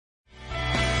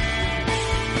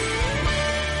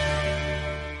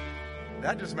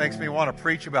That just makes me want to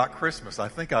preach about Christmas. I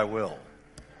think I will.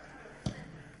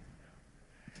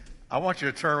 I want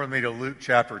you to turn with me to Luke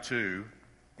chapter 2.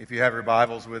 If you have your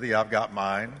Bibles with you, I've got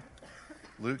mine.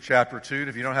 Luke chapter 2.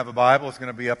 If you don't have a Bible, it's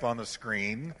going to be up on the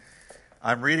screen.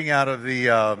 I'm reading out of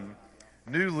the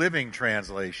New Living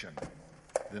Translation.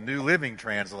 The New Living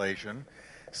Translation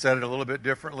said it a little bit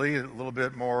differently, a little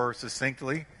bit more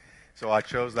succinctly. So I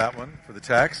chose that one for the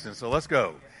text. And so let's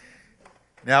go.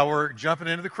 Now we're jumping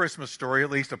into the Christmas story,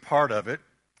 at least a part of it.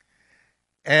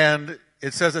 And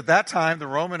it says, at that time, the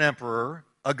Roman Emperor,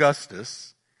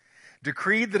 Augustus,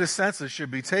 decreed that a census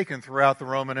should be taken throughout the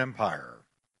Roman Empire.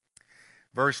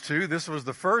 Verse 2, this was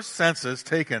the first census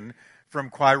taken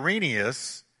from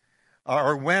Quirinius,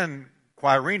 or when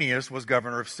Quirinius was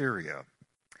governor of Syria.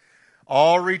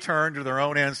 All returned to their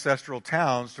own ancestral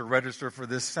towns to register for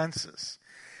this census.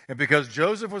 And because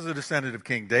Joseph was a descendant of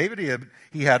King David,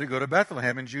 he had to go to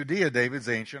Bethlehem in Judea, David's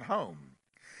ancient home.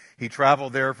 He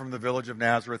traveled there from the village of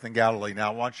Nazareth in Galilee.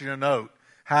 Now I want you to note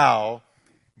how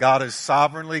God is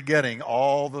sovereignly getting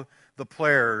all the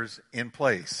players in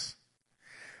place.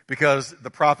 Because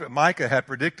the prophet Micah had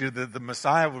predicted that the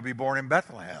Messiah would be born in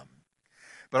Bethlehem.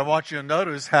 But I want you to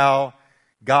notice how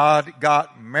God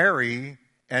got Mary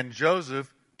and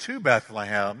Joseph to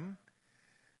Bethlehem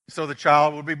so the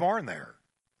child would be born there.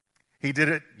 He did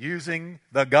it using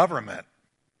the government.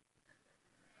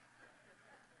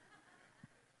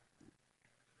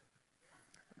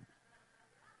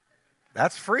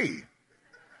 That's free.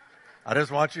 I just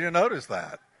want you to notice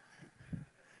that.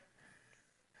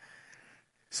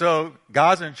 So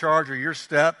God's in charge of your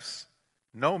steps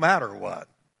no matter what.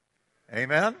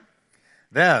 Amen?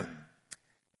 Then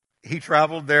he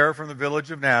traveled there from the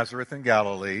village of Nazareth in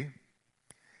Galilee.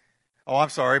 Oh, I'm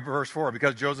sorry, verse 4,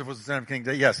 because Joseph was the son of King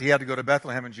David. Yes, he had to go to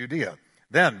Bethlehem in Judea.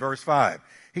 Then, verse 5,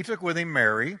 he took with him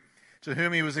Mary, to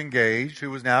whom he was engaged,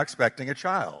 who was now expecting a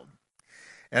child.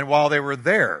 And while they were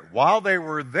there,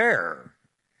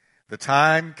 the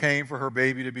time came for her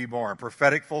baby to be born.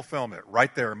 Prophetic fulfillment,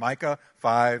 right there, Micah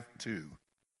 5:2.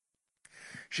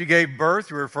 She gave birth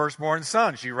to her firstborn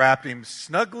son. She wrapped him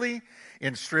snugly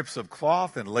in strips of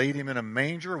cloth and laid him in a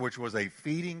manger, which was a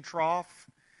feeding trough.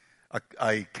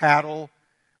 A cattle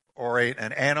or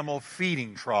an animal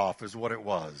feeding trough is what it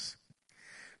was.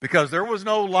 Because there was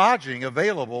no lodging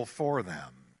available for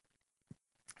them.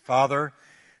 Father,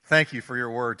 thank you for your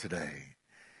word today.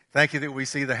 Thank you that we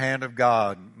see the hand of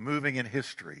God moving in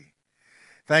history.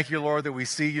 Thank you, Lord, that we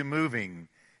see you moving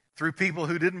through people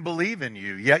who didn't believe in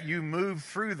you, yet you moved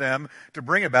through them to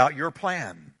bring about your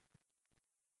plan.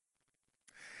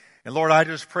 And Lord, I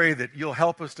just pray that you'll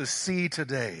help us to see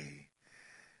today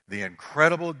the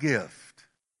incredible gift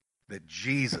that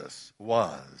Jesus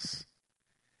was.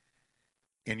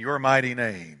 In your mighty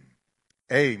name,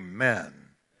 amen.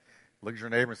 Look at your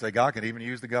neighbor and say, God can even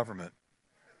use the government.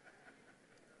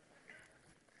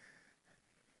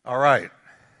 All right.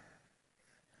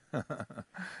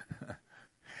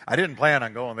 I didn't plan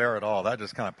on going there at all. That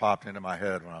just kind of popped into my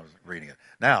head when I was reading it.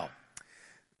 Now,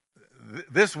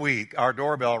 this week, our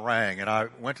doorbell rang, and I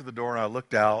went to the door and I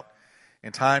looked out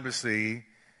in time to see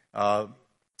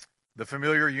the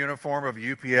familiar uniform of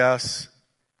UPS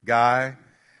guy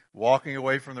walking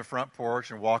away from the front porch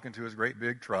and walking to his great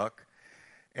big truck.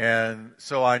 And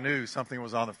so I knew something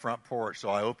was on the front porch. So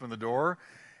I opened the door,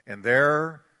 and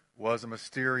there was a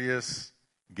mysterious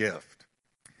gift.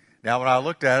 Now, when I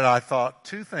looked at it, I thought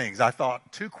two things. I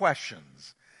thought two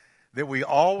questions that we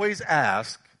always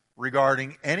ask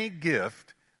regarding any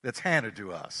gift that's handed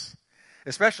to us,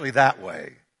 especially that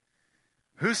way.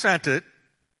 Who sent it?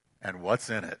 And what's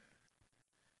in it?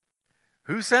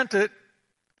 Who sent it?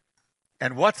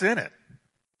 And what's in it?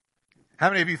 How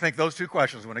many of you think those two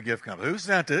questions when a gift comes? Who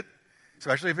sent it?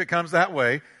 Especially if it comes that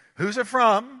way. Who's it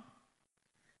from?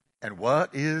 And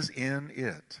what is in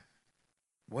it?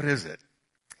 What is it?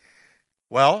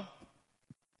 Well,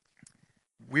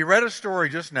 we read a story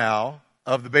just now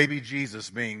of the baby Jesus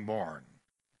being born.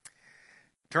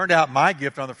 Turned out my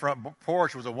gift on the front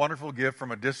porch was a wonderful gift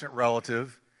from a distant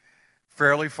relative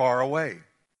fairly far away.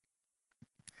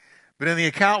 But in the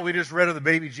account we just read of the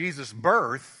baby Jesus'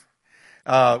 birth,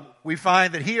 we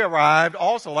find that he arrived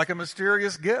also like a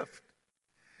mysterious gift.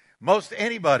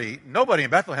 Nobody in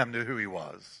Bethlehem knew who he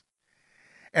was.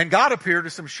 And God appeared to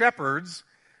some shepherds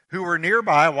who were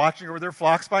nearby watching over their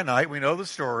flocks by night. We know the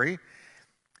story.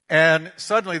 And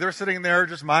suddenly they're sitting there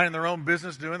just minding their own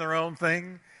business, doing their own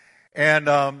thing. And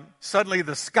suddenly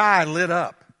the sky lit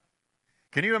up.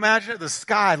 Can you imagine it? The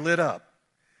sky lit up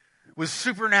with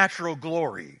supernatural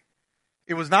glory.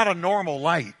 It was not a normal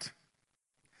light.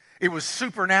 It was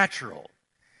supernatural.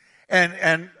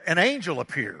 And an angel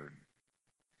appeared.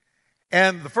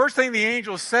 And the first thing the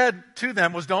angel said to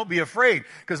them was, don't be afraid.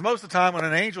 Because most of the time when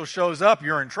an angel shows up,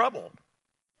 you're in trouble.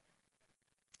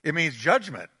 It means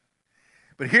judgment.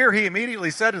 But here he immediately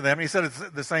said to them, and he said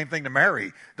the same thing to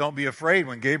Mary, don't be afraid,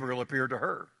 when Gabriel appeared to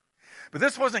her. But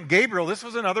this wasn't Gabriel, this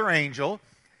was another angel.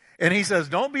 And he says,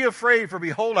 don't be afraid, for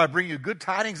behold, I bring you good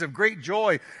tidings of great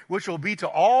joy, which will be to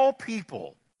all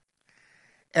people.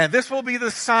 And this will be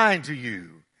the sign to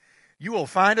you. You will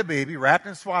find a baby wrapped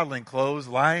in swaddling clothes,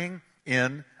 lying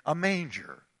in a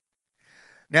manger.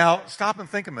 Now, stop and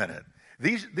think a minute.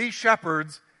 These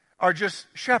shepherds are just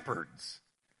shepherds.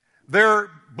 They're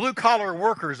blue-collar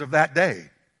workers of that day.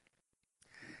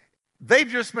 They've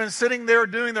just been sitting there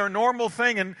doing their normal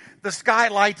thing, and the sky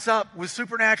lights up with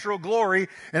supernatural glory,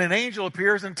 and an angel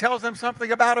appears and tells them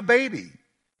something about a baby.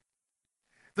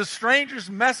 The strangest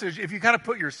message, if you kind of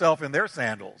put yourself in their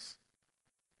sandals,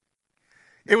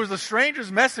 it was the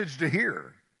strangest message to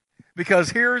hear. Because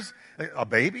here's a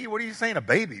baby? What are you saying, a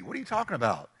baby? What are you talking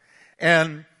about?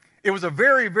 And it was a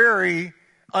very, very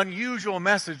unusual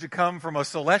message to come from a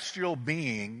celestial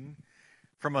being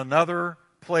from another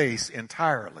place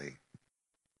entirely.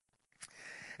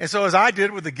 And so as I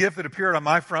did with the gift that appeared on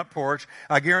my front porch,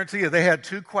 I guarantee you they had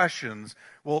two questions.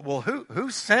 Well, who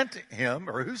sent him,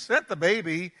 or who sent the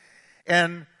baby,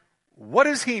 and what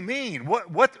does he mean?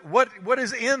 What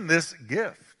is in this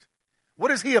gift?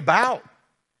 What is he about?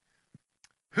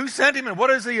 Who sent him, and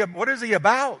what is he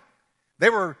about? They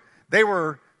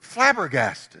were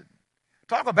flabbergasted.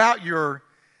 Talk about your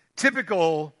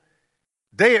typical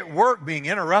day at work being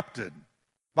interrupted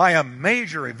by a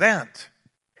major event.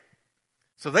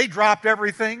 So they dropped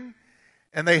everything,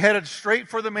 and they headed straight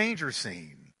for the manger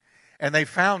scene. And they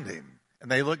found him,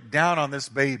 and they looked down on this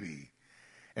baby.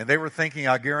 And they were thinking,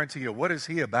 I guarantee you, what is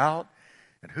he about?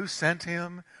 And who sent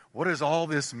him? What does all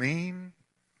this mean?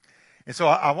 And so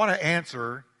I want to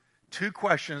answer two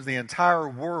questions the entire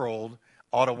world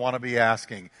ought to want to be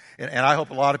asking. And I hope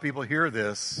a lot of people hear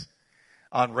this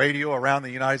on radio around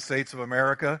the United States of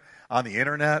America, on the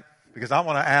internet, because I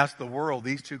want to ask the world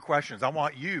these two questions. I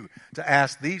want you to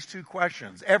ask these two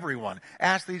questions. Everyone,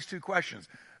 ask these two questions.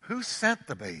 Who sent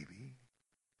the baby?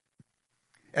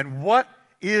 And what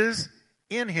is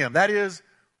in him? That is,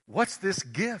 what's this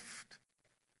gift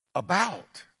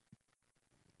about?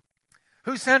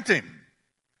 Who sent him?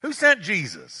 Who sent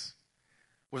Jesus?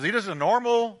 Was he just a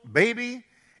normal baby?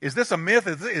 Is this a myth?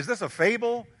 Is this a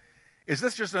fable? Is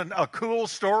this just a cool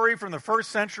story from the first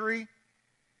century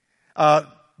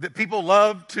that people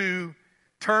love to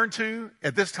turn to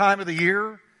at this time of the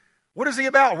year? What is he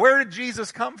about? Where did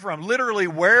Jesus come from? Literally,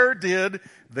 where did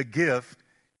the gift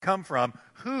come from?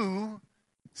 Who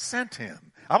sent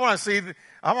him? I want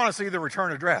to see the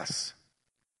return address.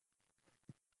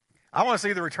 I want to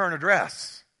see the return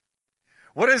address.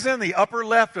 What is in the upper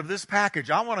left of this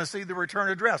package? I want to see the return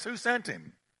address. Who sent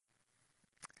him?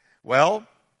 Well,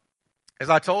 as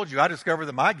I told you, I discovered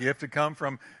that my gift had come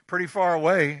from pretty far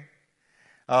away,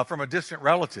 from a distant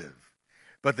relative.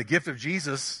 But the gift of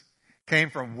Jesus came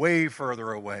from way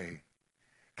further away.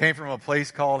 Came from a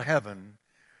place called heaven,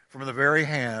 from the very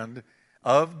hand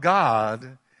of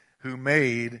God who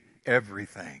made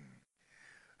everything.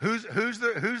 Who's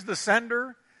the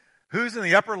sender? Who's in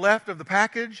the upper left of the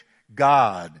package?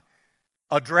 God.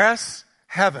 Address,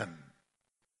 heaven.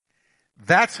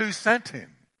 That's who sent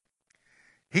him.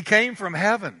 He came from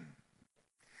heaven.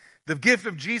 The gift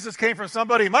of Jesus came from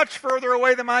somebody much further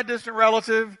away than my distant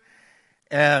relative,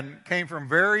 and came from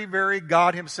very, very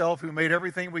God himself, who made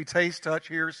everything we taste, touch,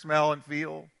 hear, smell, and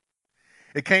feel.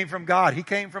 It came from God. He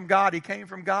came from God. He came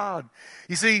from God.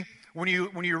 You see, when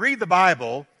you read the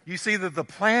Bible, you see that the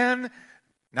plan.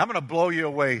 Now I'm going to blow you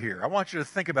away here. I want you to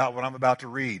think about what I'm about to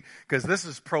read, because this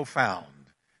is profound.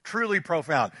 Truly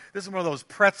profound. This is one of those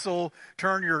pretzel,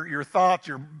 turn your thoughts,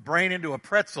 your brain into a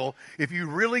pretzel, if you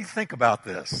really think about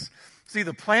this. See,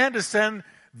 the plan to send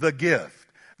the gift,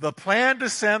 the plan to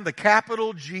send the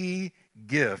capital G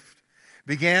gift,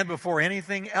 began before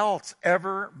anything else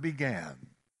ever began.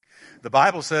 The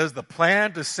Bible says the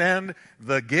plan to send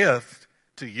the gift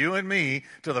to you and me,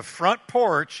 to the front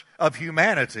porch of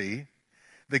humanity,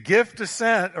 the gift to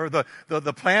send, or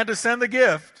the plan to send the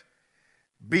gift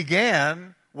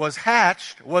began, was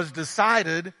hatched, was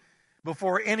decided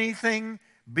before anything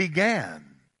began,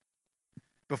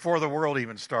 before the world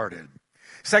even started.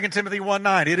 2 Timothy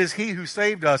 1:9, it is he who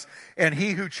saved us and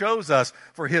he who chose us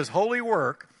for his holy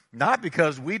work, not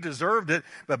because we deserved it,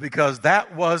 but because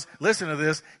that was, listen to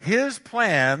this, his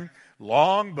plan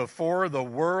long before the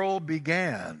world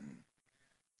began,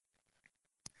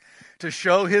 to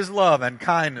show his love and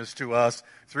kindness to us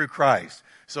through Christ.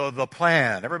 So the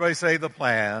plan, everybody say the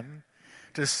plan,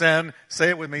 to send, say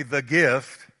it with me, the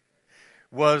gift,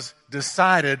 was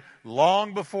decided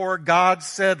long before God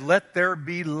said, let there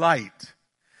be light,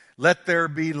 let there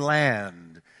be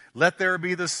land, let there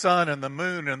be the sun and the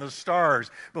moon and the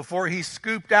stars, before he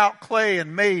scooped out clay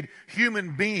and made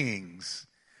human beings.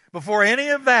 Before any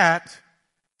of that,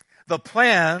 the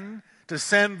plan to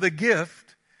send the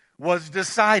gift was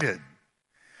decided.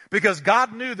 Because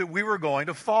God knew that we were going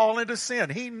to fall into sin.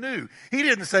 He knew. He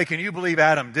didn't say, can you believe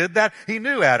Adam did that? He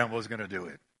knew Adam was going to do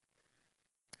it.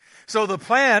 So the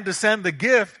plan to send the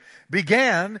gift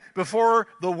began before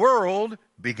the world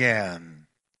began.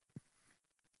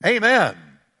 Amen.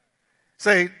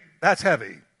 Say, that's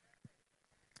heavy.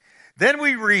 Then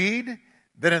we read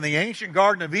that in the ancient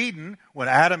Garden of Eden, when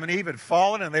Adam and Eve had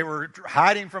fallen and they were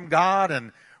hiding from God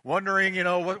and wondering,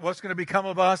 what's going to become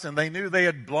of us, and they knew they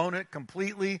had blown it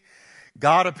completely,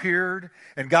 God appeared,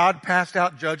 and God passed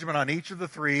out judgment on each of the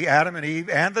three, Adam and Eve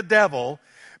and the devil.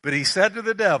 But he said to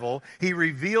the devil, he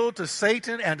revealed to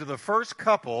Satan and to the first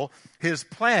couple his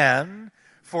plan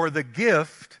for the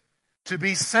gift to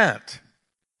be sent.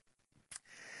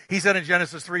 He said in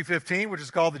Genesis 3:15, which is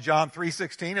called the John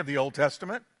 3:16 of the Old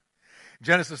Testament,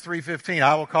 Genesis 3:15,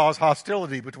 I will cause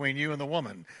hostility between you and the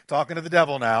woman. Talking to the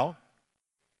devil now.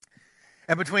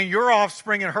 And between your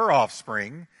offspring and her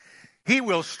offspring, he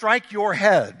will strike your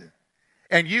head,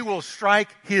 and you will strike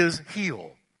his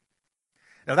heel.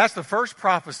 Now that's the first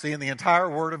prophecy in the entire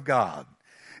Word of God.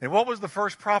 And what was the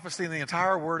first prophecy in the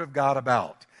entire Word of God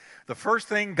about? The first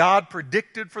thing God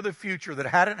predicted for the future that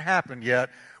hadn't happened yet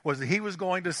was that he was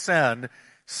going to send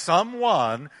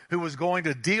someone who was going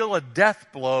to deal a death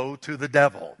blow to the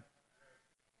devil.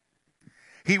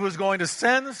 He was going to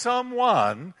send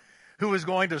someone who was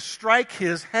going to strike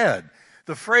his head.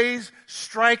 The phrase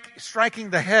striking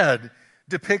the head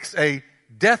depicts a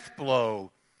death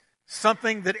blow,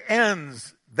 something that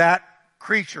ends that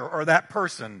creature or that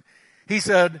person. He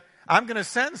said, I'm going to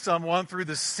send someone through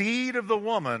the seed of the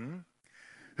woman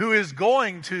who is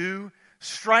going to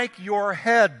strike your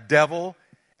head, devil,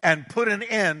 and put an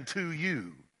end to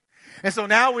you. And so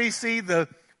now we see the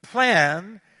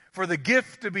plan for the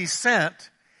gift to be sent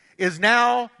is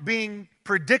now being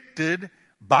predicted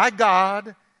by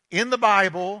God in the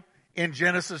Bible in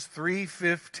Genesis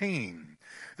 3:15.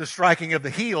 The striking of the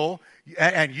heel,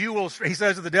 and you will, he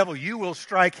says to the devil, you will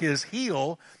strike his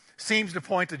heel, seems to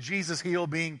point to Jesus' heel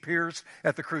being pierced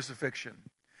at the crucifixion.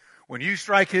 When you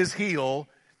strike his heel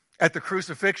at the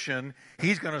crucifixion,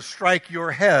 he's going to strike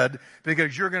your head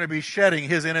because you're going to be shedding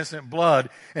his innocent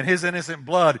blood, and his innocent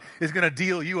blood is going to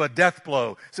deal you a death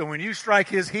blow. So when you strike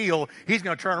his heel, he's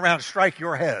going to turn around and strike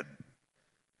your head.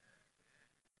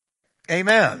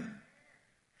 Amen.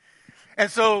 And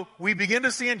so we begin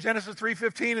to see in Genesis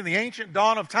 3:15, in the ancient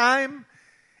dawn of time,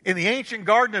 in the ancient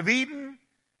Garden of Eden,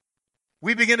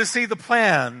 we begin to see the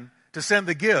plan to send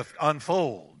the gift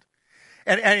unfold.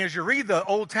 And as you read the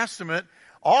Old Testament,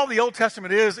 all the Old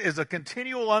Testament is a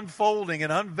continual unfolding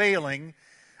and unveiling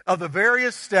of the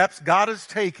various steps God is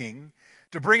taking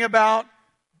to bring about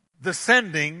the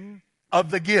sending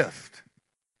of the gift.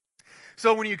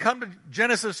 So when you come to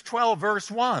Genesis 12,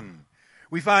 verse 1,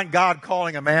 we find God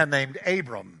calling a man named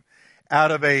Abram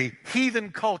out of a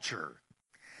heathen culture.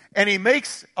 And he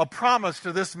makes a promise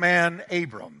to this man,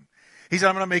 Abram. He said,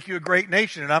 I'm going to make you a great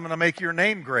nation, and I'm going to make your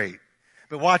name great.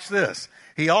 But watch this.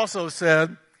 He also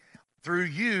said, through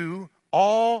you,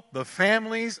 all the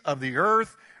families of the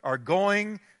earth are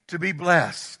going to be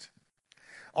blessed.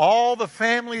 All the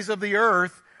families of the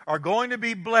earth are going to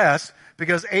be blessed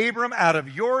because, Abram, out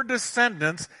of your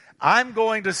descendants, I'm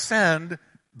going to send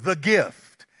the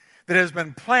gift that has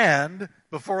been planned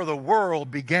before the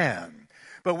world began.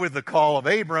 But with the call of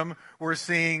Abram, we're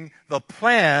seeing the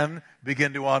plan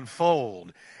begin to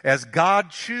unfold as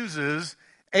God chooses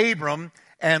Abram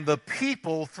and the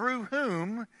people through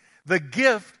whom the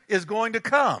gift is going to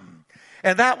come.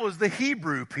 And that was the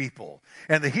Hebrew people.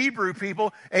 And the Hebrew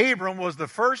people, Abram was the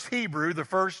first Hebrew, the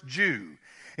first Jew.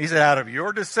 He said, out of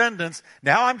your descendants,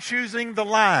 now I'm choosing the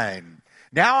line.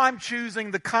 Now I'm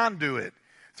choosing the conduit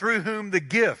through whom the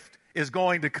gift is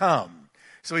going to come.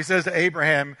 So he says to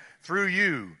Abraham, through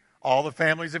you, all the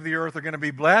families of the earth are going to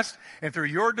be blessed. And through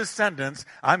your descendants,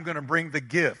 I'm going to bring the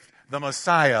gift, the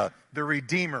Messiah, the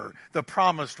Redeemer, the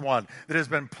promised one that has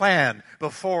been planned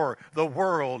before the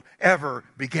world ever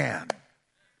began.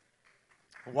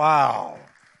 Wow.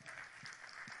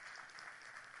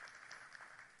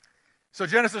 So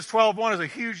Genesis 12:1 is a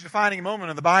huge defining moment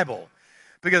in the Bible.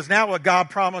 Because now what God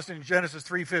promised in Genesis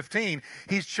 3:15,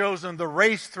 he's chosen the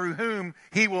race through whom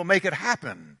he will make it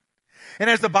happen. And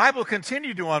as the Bible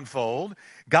continued to unfold,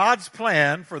 God's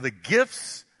plan for the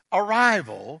gift's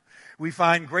arrival we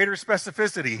find greater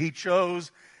specificity. He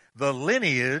chose the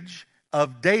lineage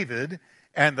of David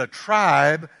and the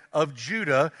tribe of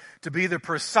Judah to be the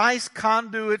precise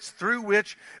conduits through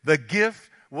which the gift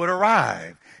would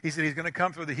arrive. He said he's going to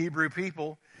come through the Hebrew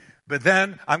people, but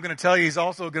then I'm going to tell you he's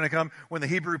also going to come when the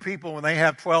Hebrew people, when they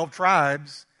have 12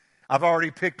 tribes, I've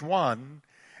already picked one,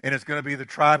 and it's going to be the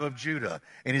tribe of Judah,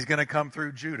 and he's going to come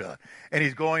through Judah, and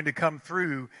he's going to come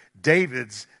through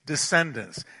David's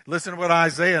descendants. Listen to what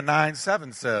Isaiah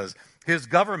 9:7 says. His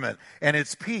government and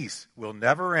its peace will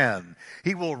never end.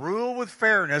 He will rule with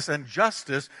fairness and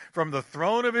justice from the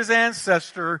throne of his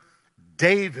ancestor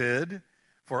David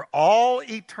for all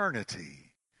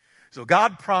eternity. So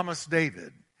God promised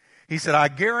David, he said, I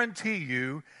guarantee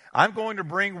you, I'm going to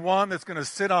bring one that's going to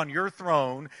sit on your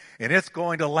throne, and it's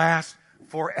going to last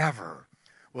forever.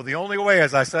 Well, the only way,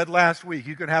 as I said last week,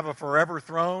 you can have a forever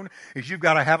throne is you've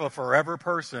got to have a forever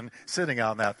person sitting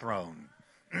on that throne.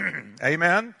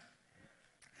 Amen?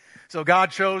 So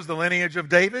God chose the lineage of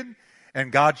David,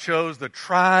 and God chose the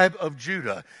tribe of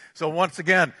Judah. So once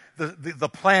again, the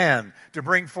plan to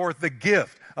bring forth the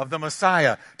gift of the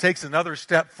Messiah takes another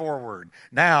step forward.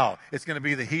 Now, it's going to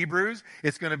be the Hebrews,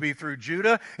 it's going to be through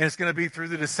Judah, and it's going to be through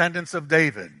the descendants of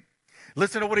David.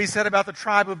 Listen to what he said about the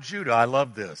tribe of Judah. I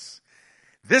love this.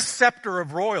 This scepter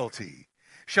of royalty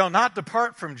shall not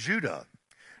depart from Judah,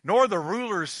 nor the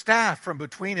ruler's staff from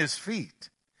between his feet,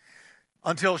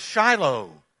 until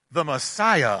Shiloh, the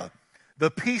Messiah,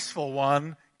 the peaceful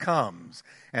one, comes,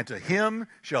 and to him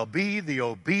shall be the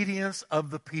obedience of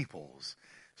the peoples.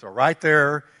 So right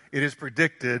there, it is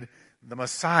predicted the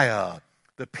Messiah,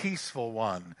 the peaceful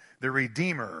one, the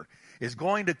Redeemer, is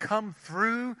going to come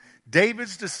through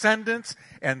David's descendants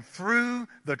and through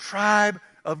the tribe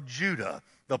of Judah.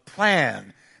 The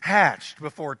plan hatched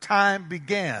before time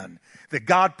began that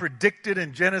God predicted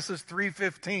in Genesis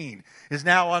 3:15 is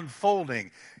now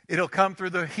unfolding. It'll come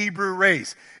through the Hebrew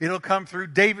race. It'll come through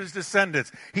David's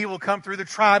descendants. He will come through the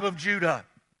tribe of Judah.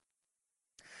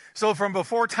 So from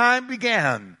before time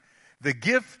began, the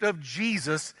gift of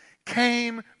Jesus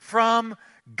came from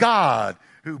God,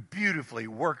 who beautifully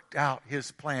worked out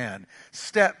his plan,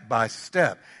 step by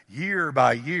step, year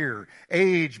by year,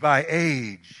 age by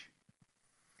age.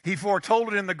 He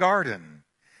foretold it in the garden.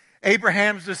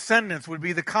 Abraham's descendants would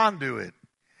be the conduit.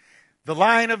 The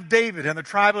line of David and the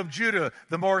tribe of Judah,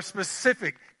 the more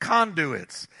specific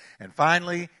conduits. And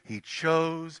finally, he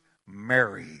chose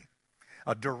Mary,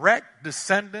 a direct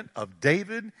descendant of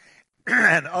David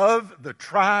and of the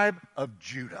tribe of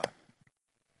Judah.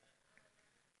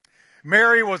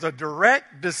 Mary was a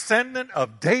direct descendant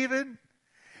of David,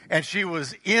 and she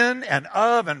was in and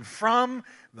of and from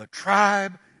the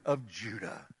tribe of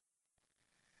Judah.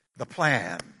 The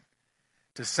plan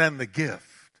to send the gift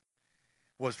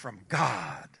was from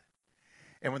God.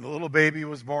 And when the little baby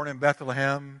was born in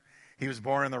Bethlehem, he was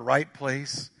born in the right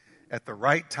place, at the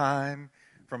right time,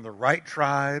 from the right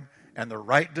tribe and the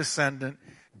right descendant,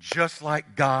 just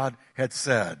like God had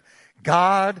said.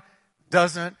 God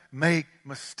doesn't make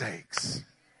mistakes.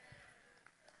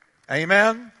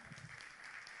 Amen?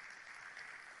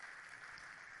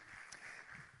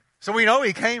 So we know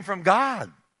he came from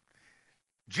God.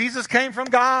 Jesus came from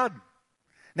God.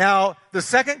 Now, the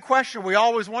second question we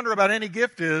always wonder about any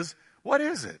gift is, what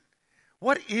is it?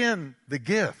 What in the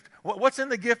gift? What's in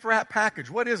the gift wrap package?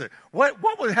 What is it? What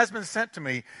has been sent to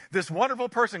me? This wonderful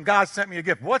person, God sent me a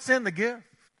gift. What's in the gift?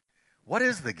 What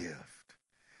is the gift?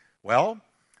 Well,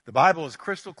 the Bible is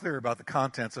crystal clear about the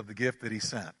contents of the gift that he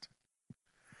sent.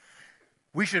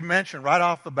 We should mention right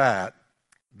off the bat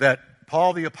that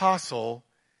Paul the Apostle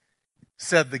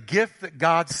said the gift that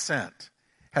God sent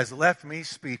has left me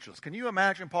speechless. Can you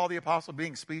imagine Paul the Apostle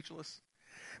being speechless?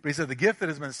 But he said, the gift that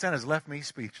has been sent has left me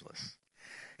speechless.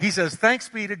 He says, thanks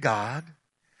be to God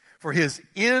for his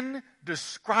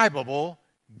indescribable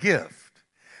gift.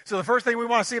 So the first thing we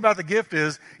want to see about the gift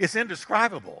is it's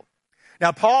indescribable.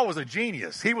 Now, Paul was a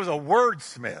genius. He was a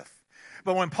wordsmith.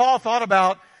 But when Paul thought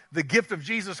about the gift of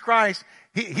Jesus Christ,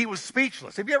 he was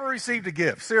speechless. Have you ever received a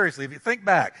gift? Seriously, if you think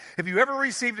back, have you ever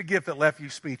received a gift that left you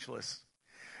speechless?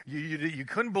 You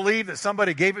couldn't believe that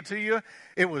somebody gave it to you.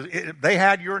 They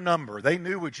had your number. They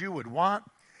knew what you would want.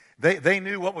 They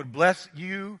knew what would bless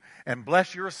you and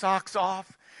bless your socks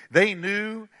off. They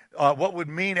knew what would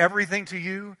mean everything to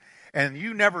you. And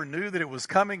you never knew that it was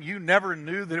coming. You never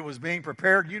knew that it was being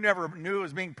prepared. You never knew it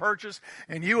was being purchased.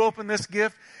 And you opened this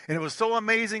gift, and it was so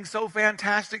amazing, so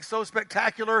fantastic, so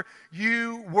spectacular,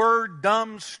 you were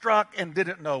dumbstruck and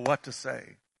didn't know what to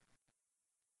say.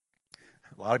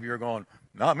 A lot of you are going,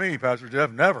 not me, Pastor Jeff,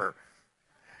 never.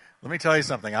 Let me tell you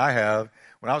something I have.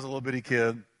 When I was a little bitty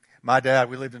kid, My dad,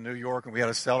 we lived in New York, and we had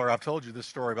a cellar. I've told you this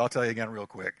story, but I'll tell you again real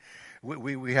quick.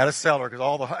 We had a cellar because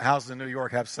all the houses in New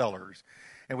York have cellars.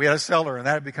 And we had a cellar, and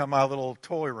that had become my little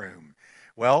toy room.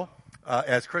 Well,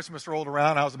 as Christmas rolled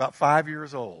around, I was about 5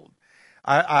 years old.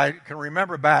 I can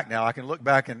remember back now. I can look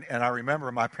back, and I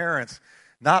remember my parents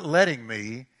not letting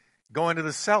me go into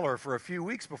the cellar for a few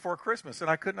weeks before Christmas, and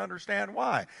I couldn't understand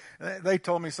why. They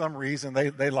told me some reason.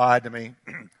 They lied to me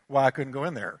why I couldn't go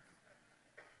in there.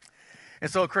 And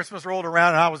so Christmas rolled around,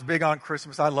 and I was big on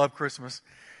Christmas. I love Christmas.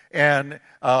 And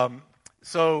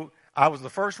so I was the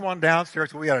first one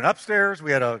downstairs. We had an upstairs,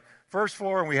 we had a first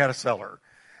floor, and we had a cellar.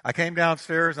 I came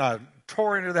downstairs, and I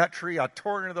tore into that tree. I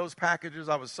tore into those packages.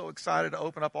 I was so excited to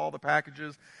open up all the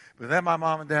packages. But then my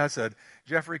mom and dad said,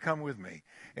 Jeffrey, come with me.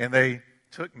 And they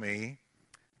took me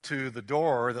to the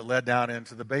door that led down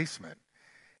into the basement.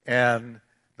 And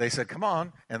they said, come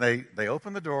on. And they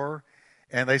opened the door,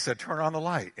 and they said, turn on the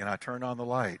light. And I turned on the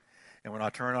light. And when I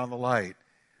turned on the light,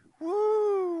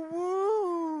 woo,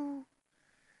 woo,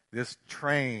 this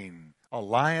train, a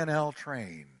Lionel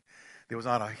train, it was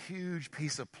on a huge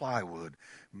piece of plywood,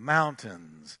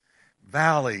 mountains,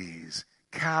 valleys,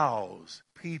 cows,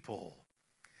 people.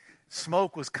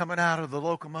 Smoke was coming out of the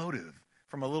locomotive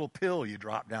from a little pill you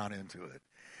drop down into it.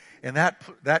 And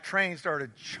that train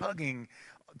started chugging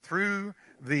through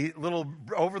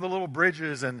over the little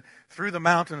bridges and through the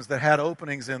mountains that had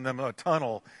openings in them, a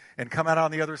tunnel, and come out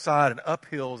on the other side, and up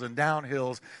hills and down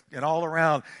hills and all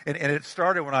around. And it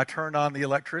started when I turned on the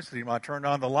electricity, when I turned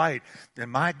on the light. And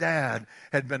my dad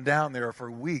had been down there for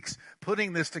weeks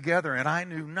putting this together, and I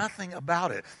knew nothing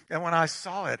about it. And when I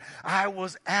saw it, I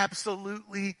was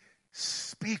absolutely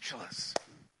speechless.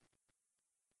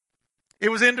 It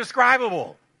was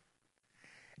indescribable.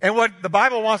 And what the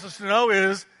Bible wants us to know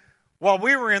is, while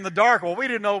we were in the dark, we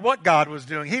didn't know what God was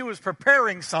doing. He was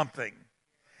preparing something.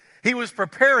 He was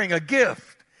preparing a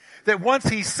gift that once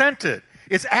He sent it,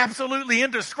 it's absolutely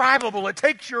indescribable. It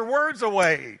takes your words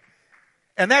away.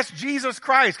 And that's Jesus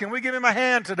Christ. Can we give Him a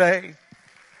hand today?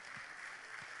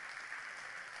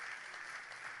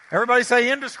 Everybody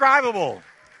say indescribable.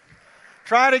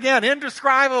 Try it again.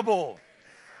 Indescribable.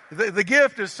 The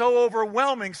gift is so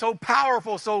overwhelming, so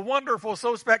powerful, so wonderful,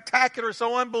 so spectacular,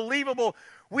 so unbelievable.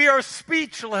 We are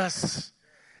speechless.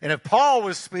 And if Paul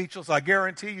was speechless, I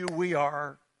guarantee you we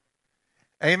are.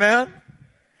 Amen?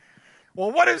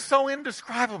 Well, what is so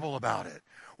indescribable about it?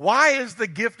 Why is the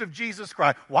gift of Jesus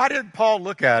Christ? Why did Paul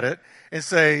look at it and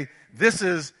say, this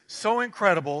is so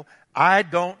incredible, I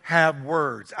don't have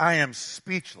words. I am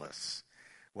speechless.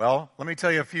 Well, let me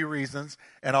tell you a few reasons,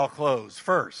 and I'll close.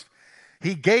 First,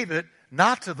 He gave it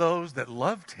not to those that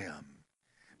loved Him,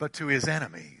 but to His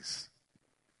enemies.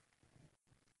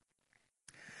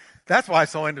 That's why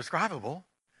it's so indescribable,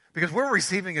 because we're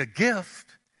receiving a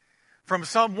gift from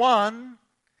someone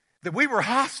that we were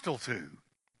hostile to.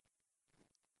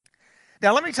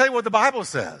 Now, let me tell you what the Bible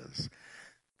says.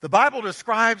 The Bible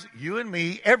describes you and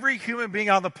me, every human being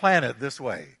on the planet, this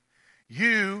way.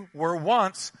 You were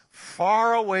once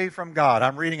far away from God.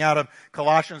 I'm reading out of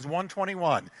Colossians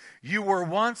 1:21. You were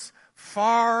once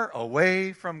far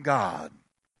away from God.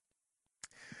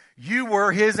 You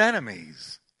were His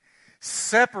enemies,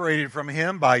 separated from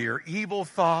Him by your evil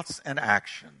thoughts and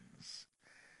actions.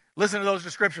 Listen to those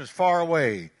descriptions. Far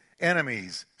away,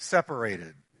 enemies,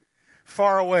 separated.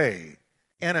 Far away,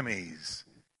 enemies,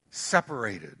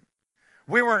 separated.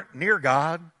 We weren't near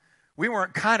God. We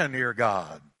weren't kind of near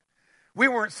God. We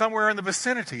weren't somewhere in the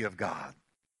vicinity of God.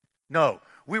 No,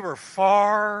 we were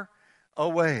far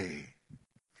away.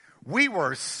 We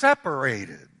were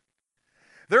separated.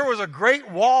 There was a great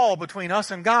wall between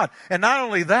us and God. And not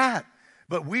only that,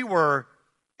 but we were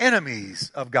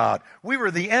enemies of God. We were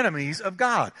the enemies of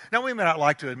God. Now, we may not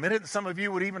like to admit it. Some of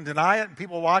you would even deny it. And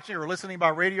people watching or listening by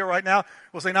radio right now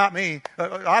will say, not me.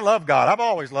 I love God. I've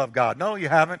always loved God. No, you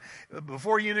haven't.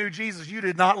 Before you knew Jesus, you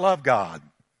did not love God.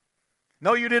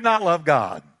 No, you did not love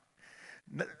God.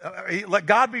 Let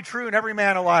God be true and every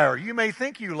man a liar. You may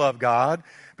think you love God,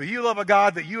 but you love a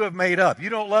God that you have made up. You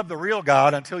don't love the real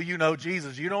God until you know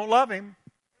Jesus. You don't love Him.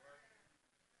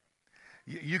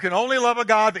 You can only love a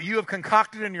God that you have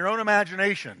concocted in your own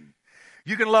imagination.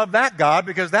 You can love that God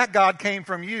because that God came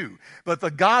from you. But the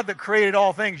God that created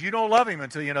all things, you don't love Him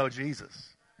until you know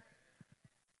Jesus.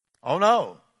 Oh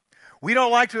no. We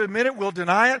don't like to admit it, we'll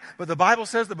deny it, but the Bible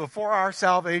says that before our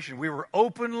salvation, we were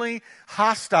openly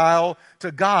hostile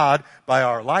to God by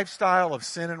our lifestyle of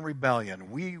sin and rebellion.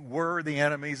 We were the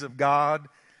enemies of God.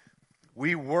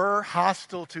 We were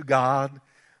hostile to God,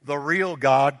 the real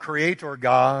God, Creator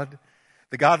God,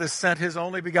 the God that sent His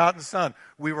only begotten Son.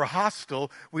 We were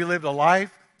hostile. We lived a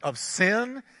life of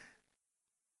sin.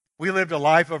 We lived a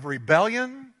life of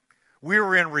rebellion. We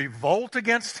were in revolt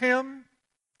against him.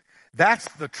 That's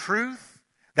the truth.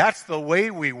 That's the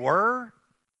way we were.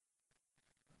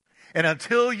 And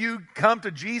until you come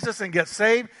to Jesus and get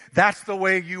saved, that's the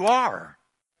way you are.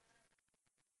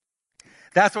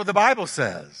 That's what the Bible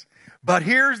says. But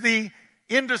here's the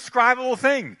indescribable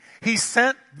thing. He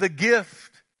sent the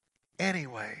gift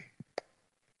anyway.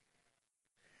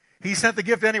 He sent the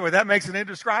gift anyway. That makes it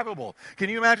indescribable. Can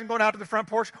you imagine going out to the front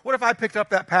porch? What if I picked up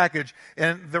that package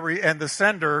and the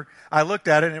sender, I looked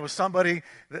at it and it was somebody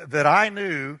that I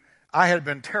knew I had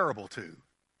been terrible to,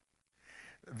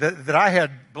 that I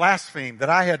had blasphemed, that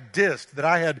I had dissed, that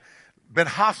I had been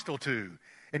hostile to.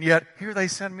 And yet, here they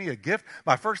send me a gift.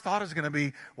 My first thought is going to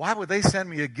be, why would they send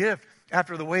me a gift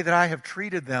after the way that I have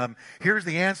treated them? Here's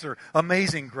the answer.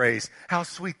 Amazing grace. How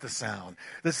sweet the sound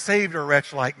that saved a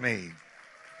wretch like me.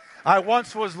 I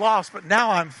once was lost, but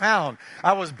now I'm found.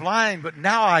 I was blind, but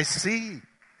now I see.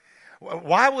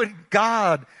 Why would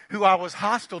God, who I was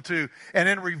hostile to and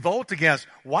in revolt against,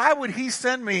 why would he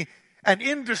send me an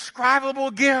indescribable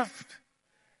gift?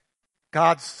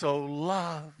 God so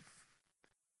loved.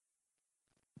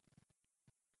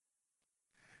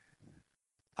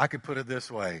 I could put it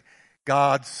this way.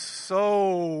 God so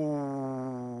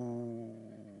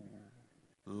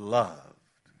loved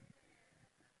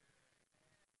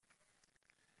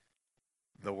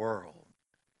the world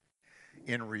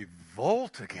in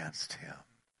revolt against him.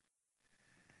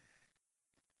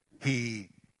 He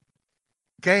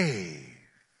gave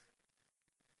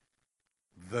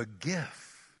the gift,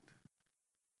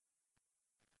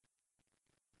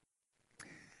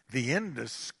 the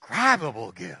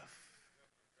indescribable gift.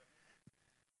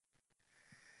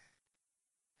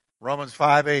 Romans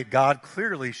 5:8, God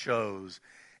clearly shows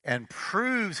and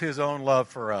proves his own love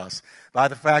for us by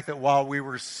the fact that while we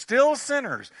were still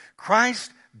sinners,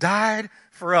 Christ died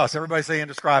for us. Everybody say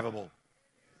indescribable.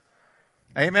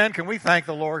 Amen. Can we thank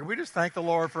the Lord? Can we just thank the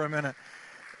Lord for a minute?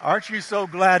 Aren't you so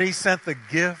glad he sent the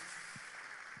gift?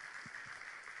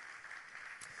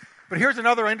 But here's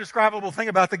another indescribable thing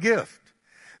about the gift.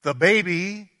 The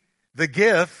baby, the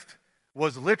gift,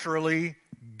 was literally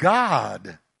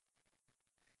God.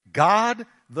 God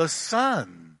the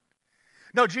Son.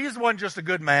 No, Jesus wasn't just a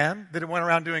good man that went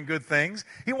around doing good things.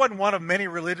 He wasn't one of many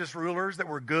religious rulers that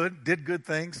were good, did good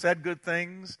things, said good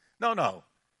things. No.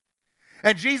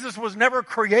 And Jesus was never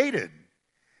created.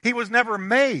 He was never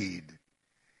made.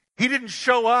 He didn't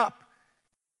show up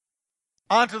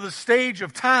onto the stage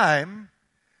of time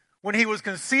when he was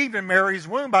conceived in Mary's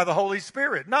womb by the Holy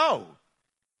Spirit. No.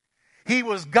 He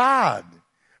was God.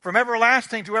 From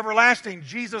everlasting to everlasting,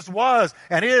 Jesus was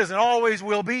and is and always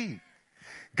will be.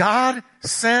 God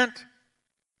sent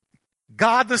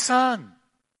God the Son.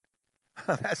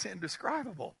 That's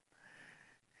indescribable.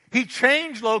 He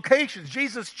changed locations.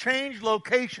 Jesus changed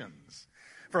locations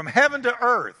from heaven to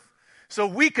earth so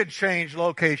we could change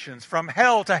locations from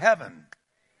hell to heaven.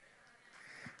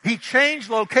 He changed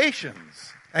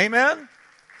locations. Amen?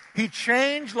 He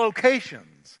changed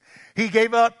locations. He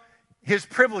gave up his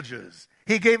privileges.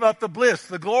 He gave up the bliss,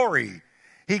 the glory.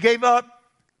 He gave up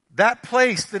that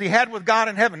place that he had with God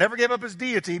in heaven. Never gave up his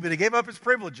deity, but he gave up his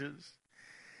privileges.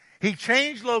 He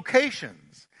changed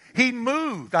locations. He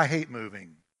moved. I hate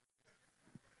moving.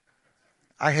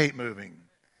 I hate moving.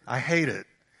 I hate it.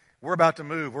 We're about to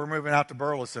move. We're moving out to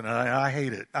Burleson, and I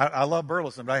hate it. I love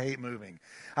Burleson, but I hate moving.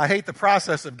 I hate the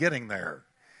process of getting there.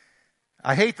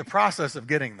 I hate the process of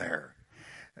getting there.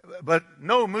 But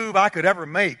no move I could ever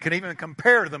make can even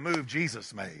compare to the move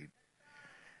Jesus made.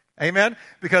 Amen?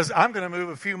 Because I'm going to move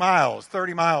a few miles,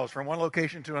 30 miles from one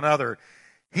location to another.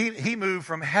 He moved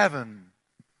from heaven,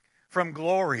 from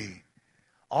glory,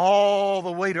 all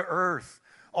the way to earth,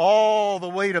 all the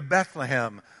way to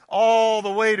Bethlehem, all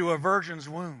the way to a virgin's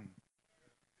womb.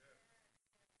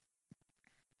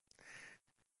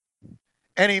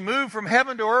 And he moved from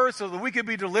heaven to earth so that we could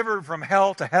be delivered from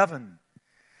hell to heaven.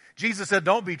 Jesus said,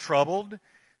 don't be troubled.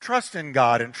 Trust in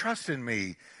God and trust in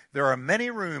me. There are many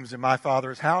rooms in my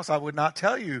Father's house. I would not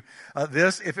tell you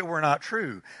this if it were not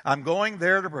true. I'm going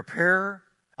there to prepare.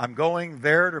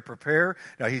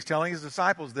 Now, he's telling his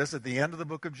disciples this at the end of the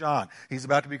book of John. He's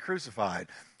about to be crucified.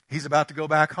 He's about to go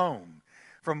back home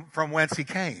from whence he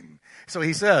came. So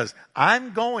he says,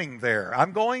 I'm going there.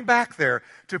 I'm going back there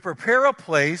to prepare a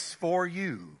place for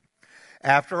you.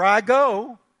 After I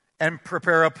go and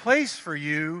prepare a place for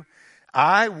you,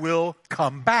 I will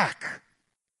come back.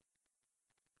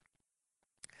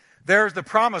 There's the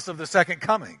promise of the second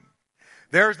coming.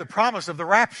 There's the promise of the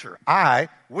rapture. I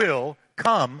will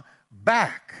come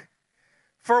back.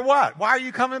 For what? Why are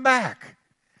you coming back?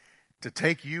 To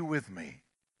take you with me,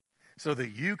 so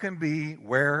that you can be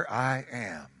where I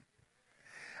am.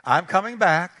 I'm coming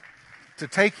back to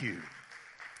take you.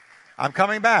 I'm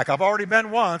coming back. I've already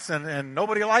been once, and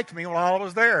nobody liked me while I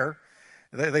was there.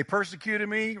 They persecuted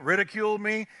me, ridiculed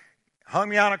me, hung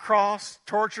me on a cross,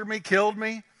 tortured me, killed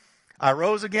me. I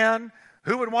rose again.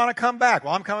 Who would want to come back?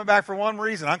 Well, I'm coming back for one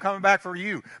reason. I'm coming back for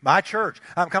you, my church.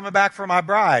 I'm coming back for my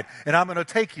bride, and I'm going to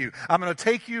take you. I'm going to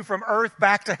take you from earth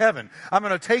back to heaven. I'm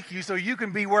going to take you so you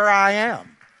can be where I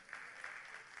am.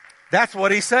 That's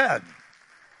what he said.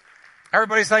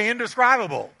 Everybody say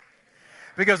indescribable.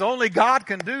 Because only God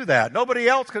can do that. Nobody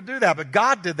else could do that, but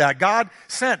God did that. God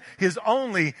sent his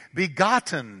only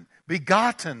begotten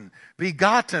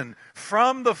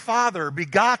from the Father,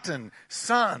 begotten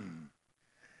Son.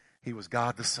 He was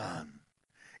God the Son.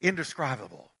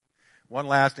 Indescribable. One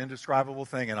last indescribable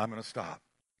thing, and I'm going to stop.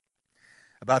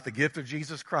 About the gift of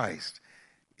Jesus Christ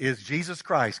is Jesus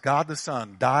Christ, God the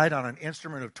Son, died on an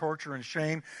instrument of torture and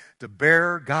shame to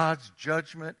bear God's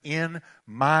judgment in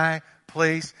my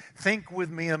place. Think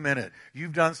with me a minute.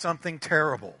 You've done something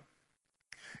terrible.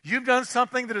 You've done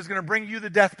something that is going to bring you the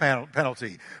death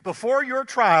penalty. Before your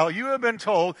trial, you have been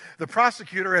told the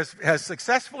prosecutor has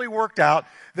successfully worked out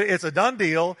that it's a done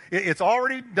deal. It's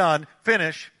already done,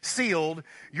 finished, sealed.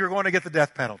 You're going to get the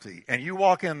death penalty. And you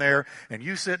walk in there and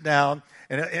you sit down,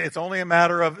 and it's only a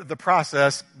matter of the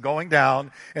process going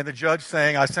down and the judge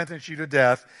saying, I sentence you to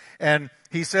death. And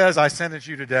he says, I sentence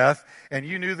you to death. And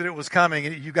you knew that it was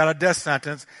coming. You got a death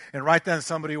sentence. And right then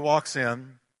somebody walks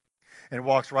in and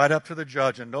walks right up to the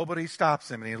judge, and nobody stops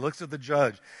him. And he looks at the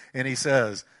judge, and he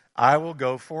says, I will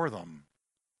go for them.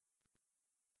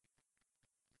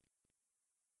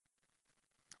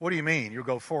 What do you mean, you'll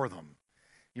go for them?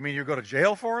 You mean you'll go to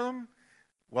jail for them?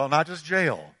 Well, not just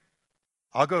jail.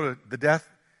 I'll go to the death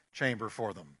chamber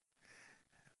for them.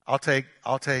 I'll take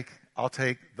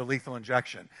the lethal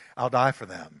injection. I'll die for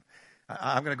them.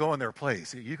 I'm going to go in their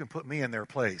place. You can put me in their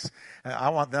place. I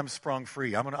want them sprung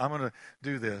free. I'm going to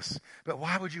do this. But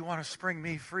why would you want to spring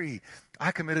me free?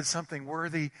 I committed something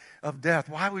worthy of death.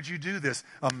 Why would you do this?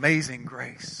 Amazing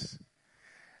grace.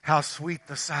 How sweet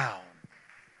the sound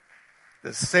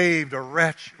that saved a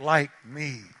wretch like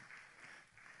me.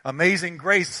 Amazing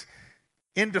grace,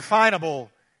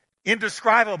 indefinable,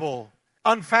 indescribable,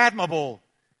 unfathomable,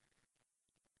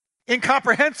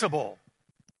 incomprehensible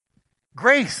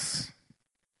grace.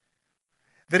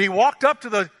 That he walked up to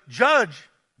the judge,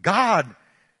 God,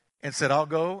 and said, I'll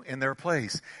go in their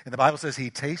place. And the Bible says he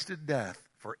tasted death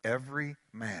for every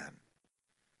man.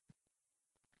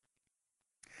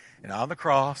 And on the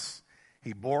cross,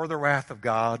 he bore the wrath of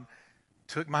God,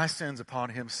 took my sins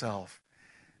upon himself,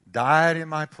 died in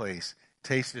my place,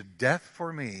 tasted death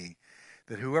for me,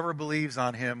 that whoever believes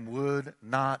on him would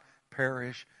not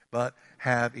perish, but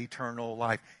have eternal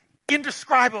life.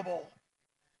 Indescribable.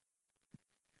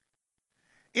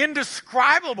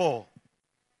 Indescribable.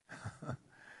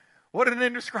 What an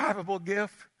indescribable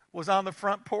gift was on the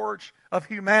front porch of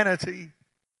humanity.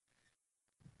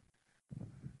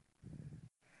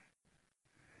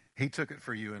 He took it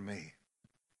for you and me.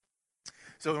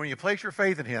 So when you place your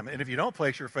faith in him, and if you don't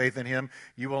place your faith in him,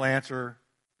 you will answer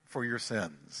for your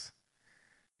sins.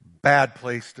 Bad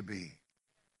place to be.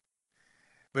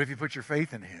 But if you put your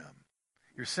faith in him,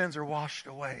 your sins are washed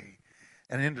away.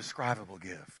 An indescribable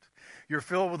gift. You're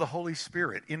filled with the Holy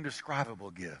Spirit,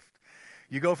 indescribable gift.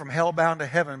 You go from hell-bound to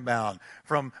heaven-bound,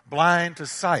 from blind to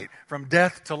sight, from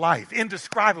death to life,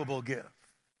 indescribable gift.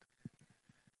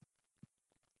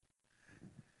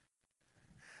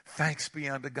 Thanks be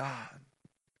unto God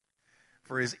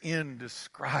for his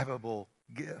indescribable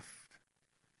gift.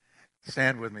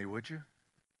 Stand with me, would you?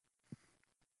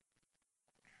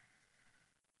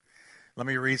 Let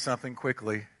me read something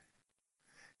quickly.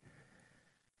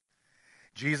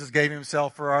 Jesus gave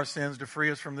himself for our sins to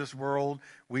free us from this world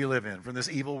we live in, from this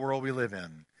evil world we live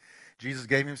in. Jesus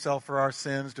gave himself for our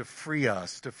sins to free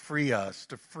us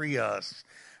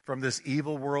from this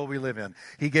evil world we live in.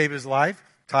 He gave his life,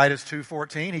 Titus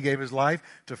 2:14, he gave his life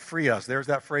to free us. There's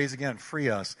that phrase again, free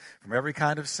us from every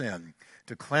kind of sin,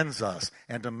 to cleanse us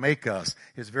and to make us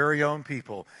his very own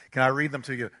people. Can I read them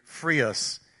to you? Free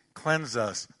us, cleanse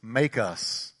us, make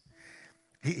us.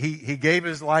 He gave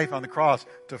his life on the cross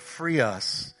to free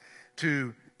us,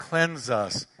 to cleanse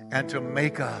us, and to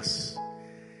make us.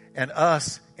 And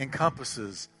us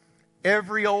encompasses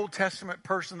every Old Testament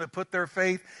person that put their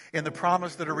faith in the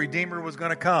promise that a Redeemer was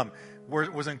going to come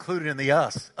was included in the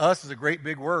us. Us is a great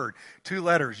big word. 2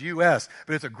 letters, U-S.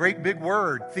 But it's a great big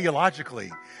word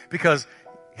theologically because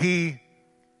he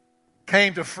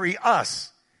came to free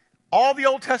us. All the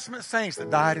Old Testament saints that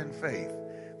died in faith,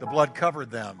 the blood covered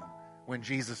them when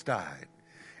Jesus died.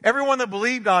 Everyone that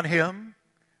believed on him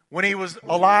when he was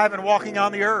alive and walking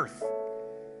on the earth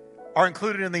are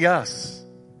included in the us.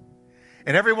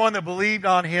 And everyone that believed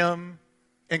on him,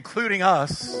 including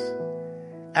us,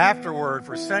 afterward,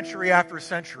 for century after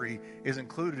century, is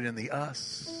included in the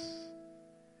us.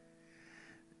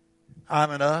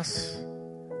 I'm an us.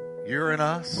 You're an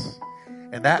us.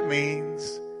 And that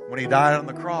means when he died on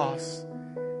the cross,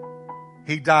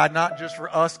 he died not just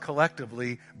for us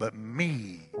collectively, but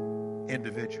me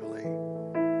individually.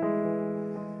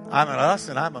 I'm an us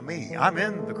and I'm a me. I'm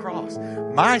in the cross.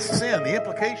 My sin, the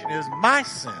implication is my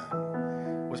sin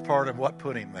was part of what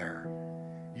put him there.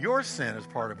 Your sin is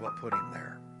part of what put him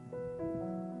there.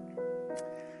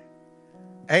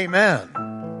 Amen.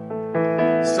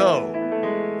 So,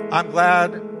 I'm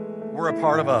glad we're a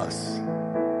part of us.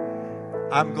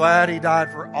 I'm glad he died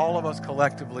for all of us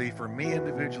collectively. For me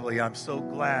individually, I'm so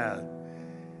glad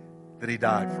that he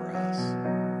died for us.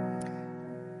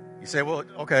 You say, well,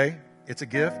 okay, it's a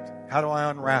gift. How do I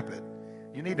unwrap it?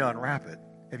 You need to unwrap it.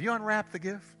 Have you unwrapped the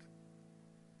gift?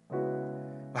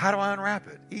 Well, how do I unwrap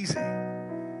it? Easy.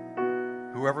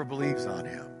 Whoever believes on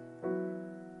him.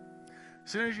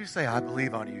 As soon as you say, I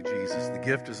believe on you, Jesus, the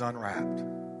gift is unwrapped.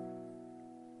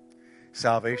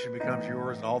 Salvation becomes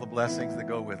yours and all the blessings that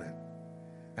go with it.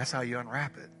 That's how you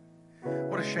unwrap it.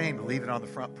 What a shame to leave it on the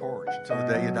front porch until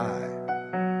the day you die.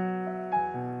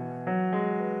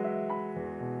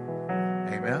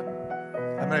 Amen?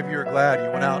 How many of you are glad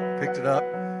you went out, picked it up,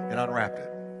 and unwrapped it?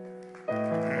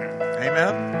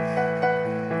 Amen?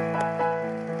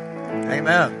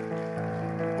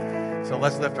 Amen. So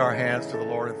let's lift our hands to the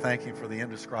Lord and thank him for the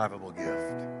indescribable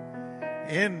gift.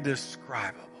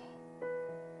 Indescribable.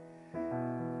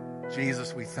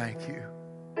 Jesus, we thank you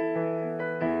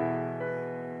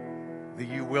that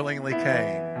you willingly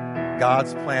came.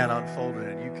 God's plan unfolded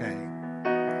and you came.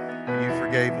 And you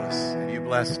forgave us and you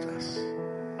blessed us.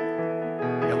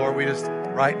 And Lord, we just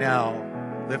right now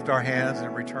lift our hands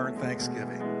and return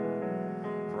thanksgiving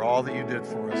for all that you did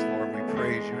for us, Lord. We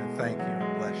praise you and thank you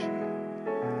and bless you.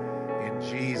 In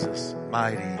Jesus'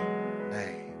 mighty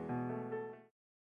name.